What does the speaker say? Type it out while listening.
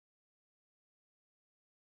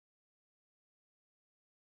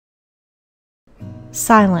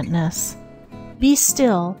Silentness. Be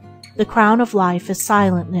still, the crown of life is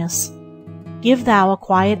silentness. Give thou a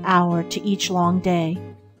quiet hour to each long day.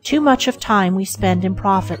 Too much of time we spend in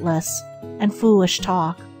profitless and foolish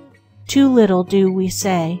talk. Too little do we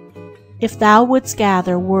say. If thou wouldst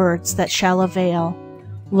gather words that shall avail,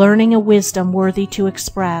 learning a wisdom worthy to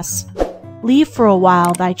express, leave for a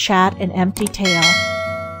while thy chat and empty tale.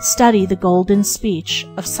 Study the golden speech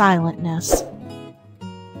of silentness.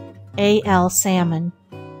 A. L. Salmon.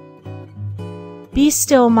 Be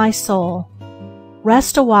still, my soul.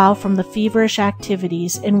 Rest a while from the feverish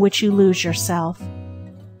activities in which you lose yourself.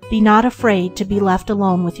 Be not afraid to be left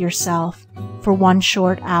alone with yourself for one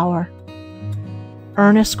short hour.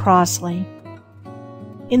 Ernest Crossley.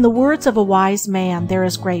 In the words of a wise man there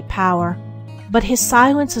is great power, but his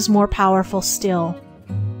silence is more powerful still.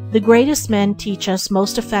 The greatest men teach us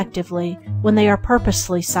most effectively when they are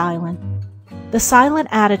purposely silent. The silent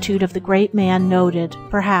attitude of the great man noted,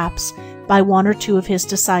 perhaps, by one or two of his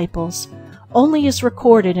disciples, only is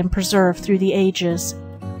recorded and preserved through the ages,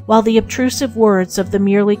 while the obtrusive words of the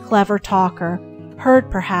merely clever talker, heard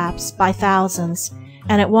perhaps by thousands,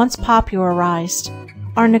 and at once popularized,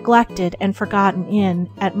 are neglected and forgotten in,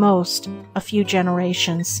 at most, a few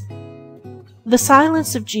generations. The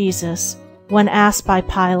silence of Jesus, when asked by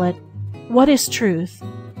Pilate, "What is truth?"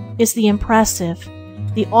 is the impressive,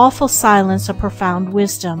 the awful silence of profound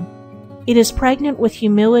wisdom. It is pregnant with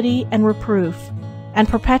humility and reproof, and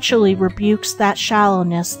perpetually rebukes that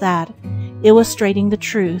shallowness that, illustrating the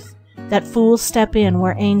truth, that fools step in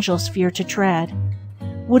where angels fear to tread,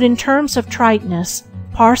 would in terms of triteness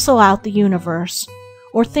parcel out the universe,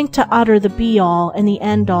 or think to utter the be-all and the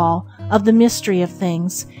end-all of the mystery of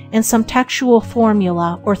things in some textual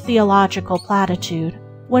formula or theological platitude.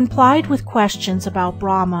 When plied with questions about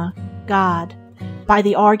Brahma, God, by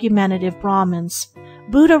the argumentative Brahmins,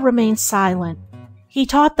 Buddha remained silent. He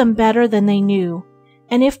taught them better than they knew,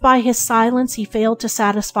 and if by his silence he failed to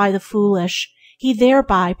satisfy the foolish, he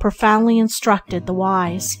thereby profoundly instructed the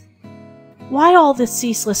wise. Why all this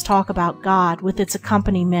ceaseless talk about God with its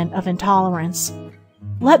accompaniment of intolerance?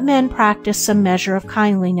 Let men practice some measure of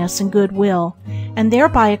kindliness and goodwill, and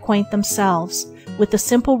thereby acquaint themselves with the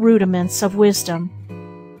simple rudiments of wisdom.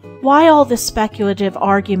 Why all this speculative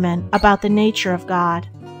argument about the nature of God?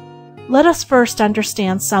 Let us first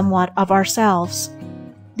understand somewhat of ourselves.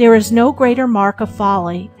 There is no greater mark of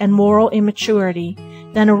folly and moral immaturity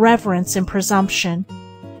than irreverence and presumption,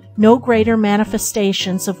 no greater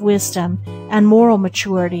manifestations of wisdom and moral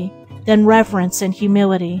maturity than reverence and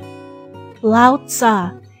humility. Lao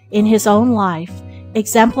Tzu, in his own life,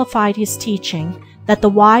 exemplified his teaching that the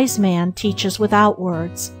wise man teaches without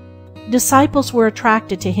words. Disciples were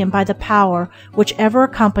attracted to him by the power which ever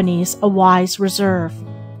accompanies a wise reserve.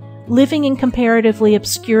 Living in comparatively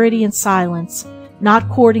obscurity and silence, not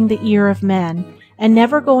courting the ear of men, and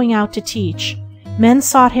never going out to teach, men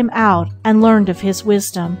sought him out and learned of his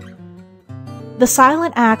wisdom. The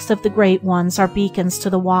silent acts of the great ones are beacons to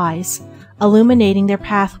the wise, illuminating their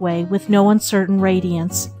pathway with no uncertain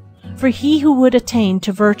radiance. For he who would attain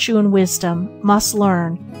to virtue and wisdom must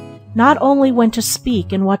learn, not only when to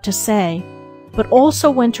speak and what to say, but also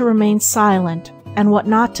when to remain silent and what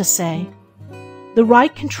not to say. The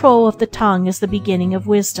right control of the tongue is the beginning of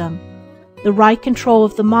wisdom. The right control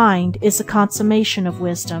of the mind is the consummation of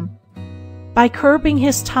wisdom. By curbing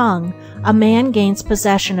his tongue, a man gains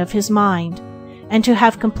possession of his mind, and to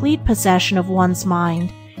have complete possession of one's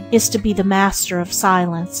mind is to be the master of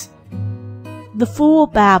silence. The fool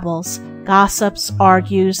babbles, gossips,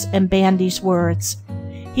 argues, and bandies words.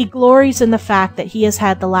 He glories in the fact that he has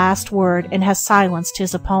had the last word and has silenced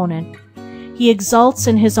his opponent. He exults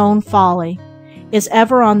in his own folly, is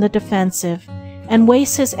ever on the defensive, and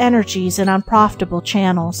wastes his energies in unprofitable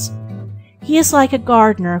channels. He is like a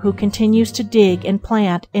gardener who continues to dig and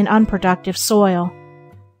plant in unproductive soil.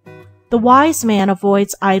 The wise man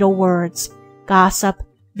avoids idle words, gossip,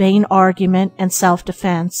 vain argument, and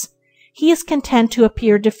self-defense. He is content to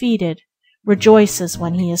appear defeated, rejoices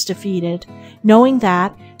when he is defeated, knowing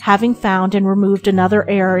that, having found and removed another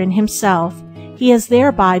error in himself, he has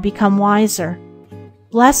thereby become wiser.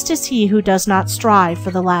 Blessed is he who does not strive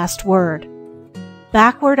for the last word.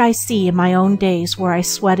 Backward I see in my own days where I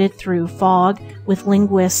sweated through fog with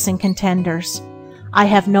linguists and contenders. I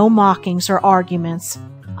have no mockings or arguments.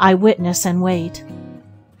 I witness and wait.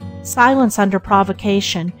 Silence under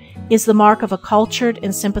provocation is the mark of a cultured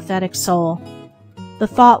and sympathetic soul. The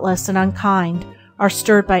thoughtless and unkind are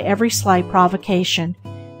stirred by every slight provocation,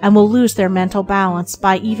 and will lose their mental balance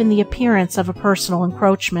by even the appearance of a personal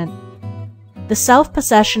encroachment. The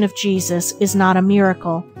self-possession of Jesus is not a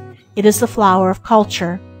miracle. It is the flower of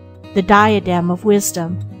culture. the diadem of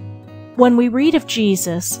wisdom. When we read of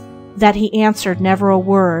Jesus, that he answered never a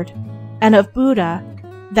word, and of Buddha,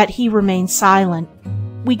 that he remained silent,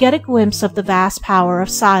 we get a glimpse of the vast power of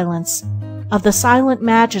silence, of the silent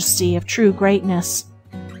majesty of true greatness.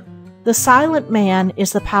 The silent man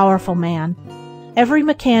is the powerful man. Every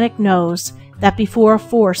mechanic knows that before a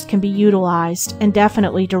force can be utilized and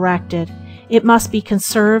definitely directed, it must be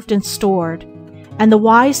conserved and stored, and the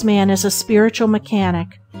wise man is a spiritual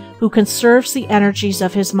mechanic who conserves the energies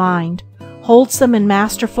of his mind, holds them in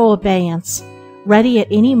masterful abeyance, ready at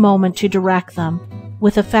any moment to direct them,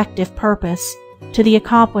 with effective purpose, to the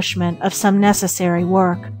accomplishment of some necessary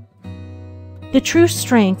work. The true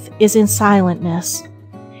strength is in silentness.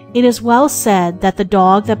 It is well said that the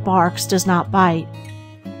dog that barks does not bite.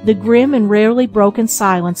 The grim and rarely broken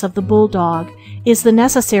silence of the bulldog is the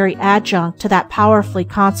necessary adjunct to that powerfully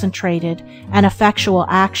concentrated and effectual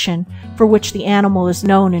action for which the animal is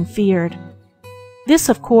known and feared. This,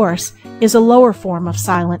 of course, is a lower form of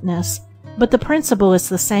silentness, but the principle is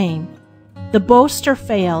the same. The boaster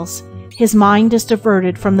fails, his mind is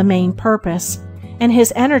diverted from the main purpose, and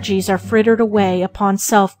his energies are frittered away upon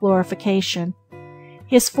self-glorification.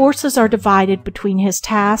 His forces are divided between his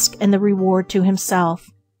task and the reward to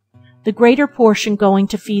himself, the greater portion going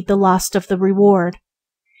to feed the lust of the reward.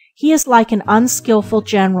 He is like an unskillful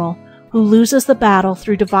general who loses the battle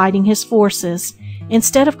through dividing his forces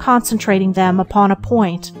instead of concentrating them upon a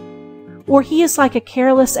point, or he is like a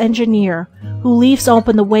careless engineer who leaves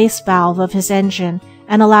open the waste valve of his engine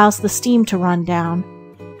and allows the steam to run down.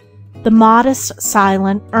 The modest,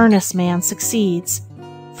 silent, earnest man succeeds,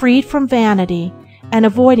 freed from vanity and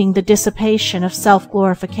avoiding the dissipation of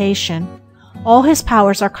self-glorification. All his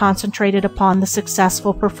powers are concentrated upon the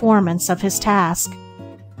successful performance of his task.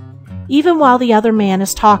 Even while the other man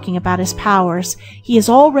is talking about his powers, he is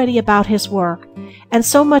already about his work, and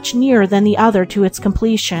so much nearer than the other to its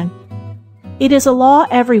completion. It is a law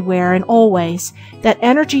everywhere and always that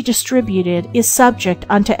energy distributed is subject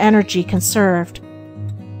unto energy conserved.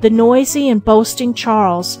 The noisy and boasting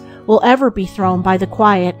Charles will ever be thrown by the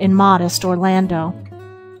quiet and modest Orlando.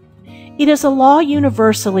 It is a law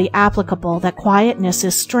universally applicable that quietness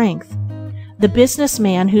is strength. The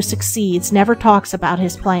businessman who succeeds never talks about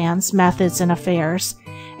his plans, methods, and affairs,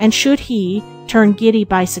 and should he, turned giddy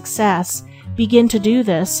by success, begin to do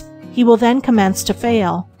this, he will then commence to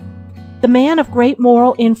fail. The man of great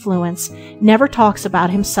moral influence never talks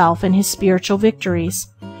about himself and his spiritual victories,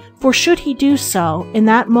 for should he do so, in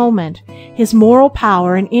that moment, his moral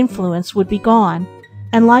power and influence would be gone,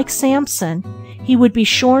 and like Samson, he would be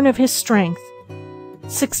shorn of his strength.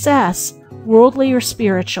 Success, worldly or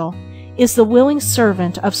spiritual, is the willing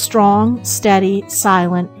servant of strong, steady,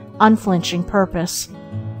 silent, unflinching purpose.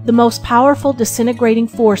 The most powerful disintegrating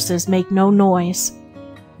forces make no noise.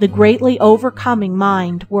 The greatly overcoming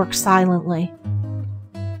mind works silently.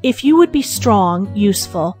 If you would be strong,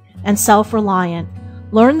 useful, and self-reliant,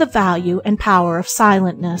 learn the value and power of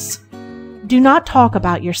silentness. Do not talk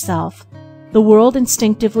about yourself. The world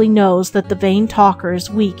instinctively knows that the vain talker is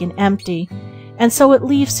weak and empty, and so it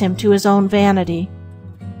leaves him to his own vanity.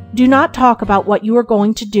 Do not talk about what you are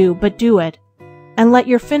going to do, but do it, and let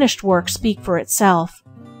your finished work speak for itself.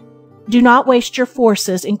 Do not waste your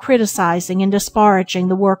forces in criticizing and disparaging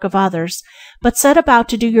the work of others, but set about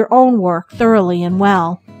to do your own work thoroughly and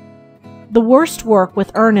well. The worst work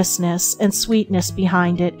with earnestness and sweetness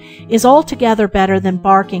behind it is altogether better than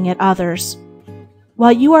barking at others.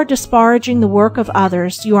 While you are disparaging the work of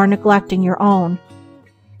others, you are neglecting your own.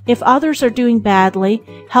 If others are doing badly,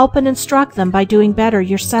 help and instruct them by doing better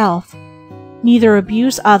yourself. Neither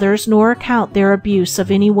abuse others nor account their abuse of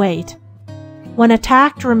any weight. When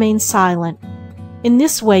attacked, remain silent. In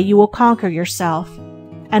this way you will conquer yourself,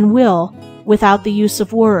 and will, without the use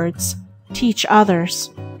of words, teach others.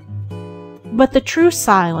 But the true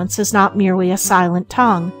silence is not merely a silent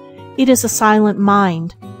tongue, it is a silent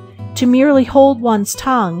mind. To merely hold one's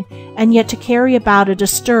tongue, and yet to carry about a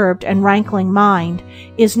disturbed and rankling mind,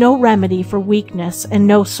 is no remedy for weakness and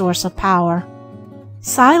no source of power.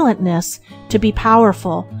 Silentness, to be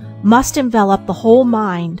powerful, must envelop the whole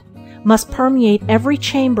mind, must permeate every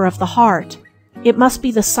chamber of the heart. It must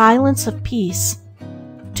be the silence of peace.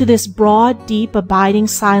 To this broad, deep, abiding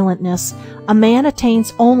silentness a man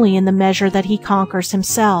attains only in the measure that he conquers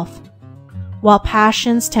himself. While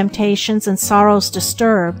passions, temptations, and sorrows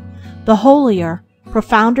disturb, the holier,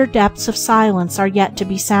 profounder depths of silence are yet to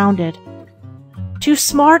be sounded. To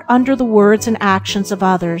smart under the words and actions of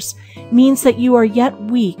others means that you are yet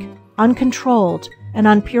weak, uncontrolled, and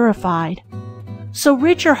unpurified. So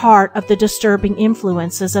rid your heart of the disturbing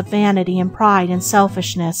influences of vanity and pride and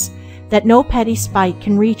selfishness, that no petty spite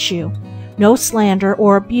can reach you, no slander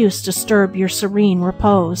or abuse disturb your serene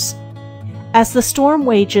repose. As the storm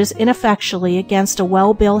wages ineffectually against a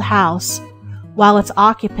well-built house, while its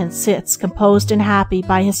occupant sits composed and happy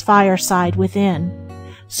by his fireside within,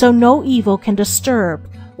 so no evil can disturb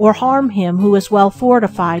or harm him who is well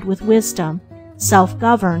fortified with wisdom,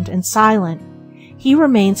 self-governed and silent. He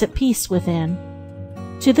remains at peace within.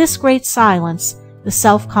 To this great silence the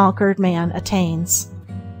self-conquered man attains.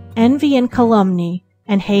 Envy and calumny,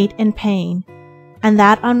 and hate and pain, and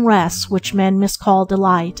that unrest which men miscall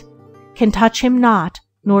delight, can touch him not,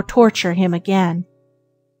 nor torture him again.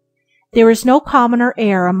 There is no commoner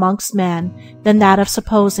error amongst men than that of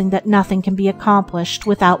supposing that nothing can be accomplished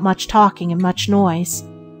without much talking and much noise.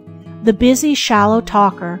 The busy, shallow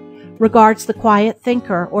talker regards the quiet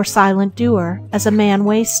thinker or silent doer as a man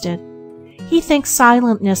wasted. He thinks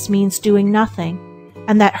silentness means doing nothing,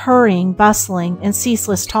 and that hurrying, bustling, and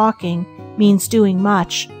ceaseless talking means doing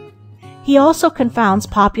much. He also confounds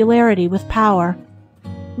popularity with power.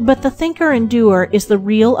 But the thinker and doer is the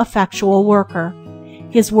real effectual worker.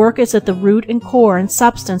 His work is at the root and core and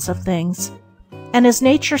substance of things, and as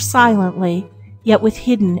nature silently, yet with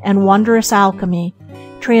hidden and wondrous alchemy,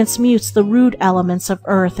 transmutes the rude elements of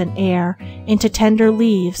earth and air into tender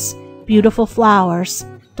leaves, beautiful flowers,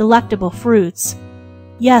 delectable fruits,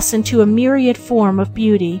 yes, into a myriad form of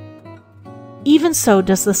beauty, even so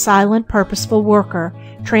does the silent, purposeful worker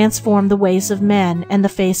transform the ways of men and the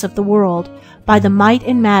face of the world by the might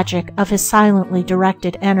and magic of his silently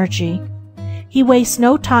directed energy. He wastes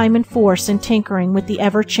no time and force in tinkering with the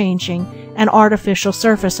ever-changing and artificial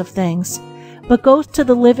surface of things, but goes to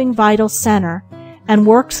the living vital center, and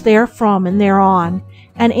works therefrom and thereon,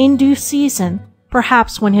 and in due season,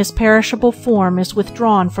 perhaps when his perishable form is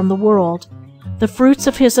withdrawn from the world, the fruits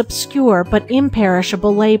of his obscure but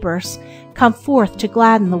imperishable labors come forth to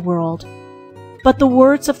gladden the world. But the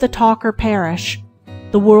words of the talker perish.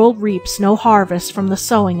 The world reaps no harvest from the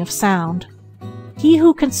sowing of sound. He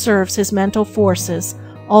who conserves his mental forces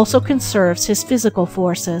also conserves his physical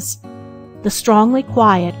forces. The strongly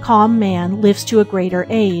quiet, calm man lives to a greater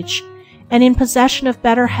age, and in possession of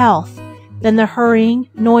better health than the hurrying,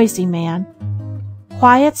 noisy man.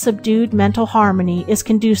 Quiet, subdued mental harmony is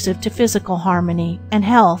conducive to physical harmony and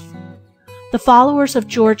health. The followers of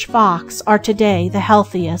George Fox are today the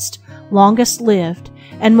healthiest, longest lived,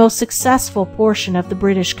 and most successful portion of the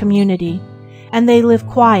British community, and they live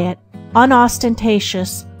quiet,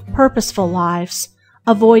 unostentatious, purposeful lives,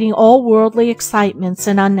 avoiding all worldly excitements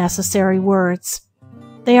and unnecessary words.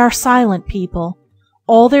 They are silent people,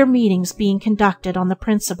 all their meetings being conducted on the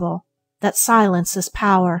principle that silence is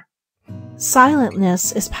power.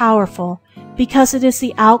 Silentness is powerful because it is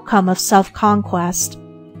the outcome of self-conquest,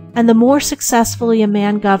 and the more successfully a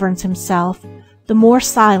man governs himself, the more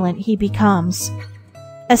silent he becomes.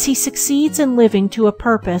 As he succeeds in living to a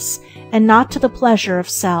purpose and not to the pleasure of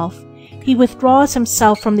self, he withdraws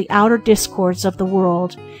himself from the outer discords of the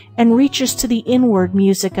world and reaches to the inward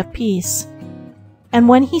music of peace. And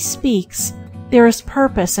when he speaks, there is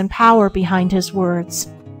purpose and power behind his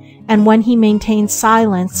words, and when he maintains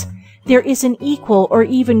silence, there is an equal or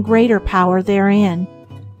even greater power therein.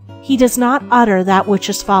 He does not utter that which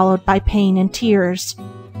is followed by pain and tears,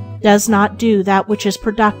 does not do that which is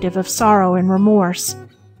productive of sorrow and remorse,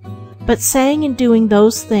 but saying and doing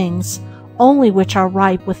those things only which are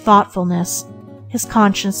ripe with thoughtfulness, his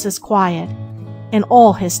conscience is quiet, and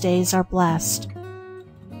all his days are blessed.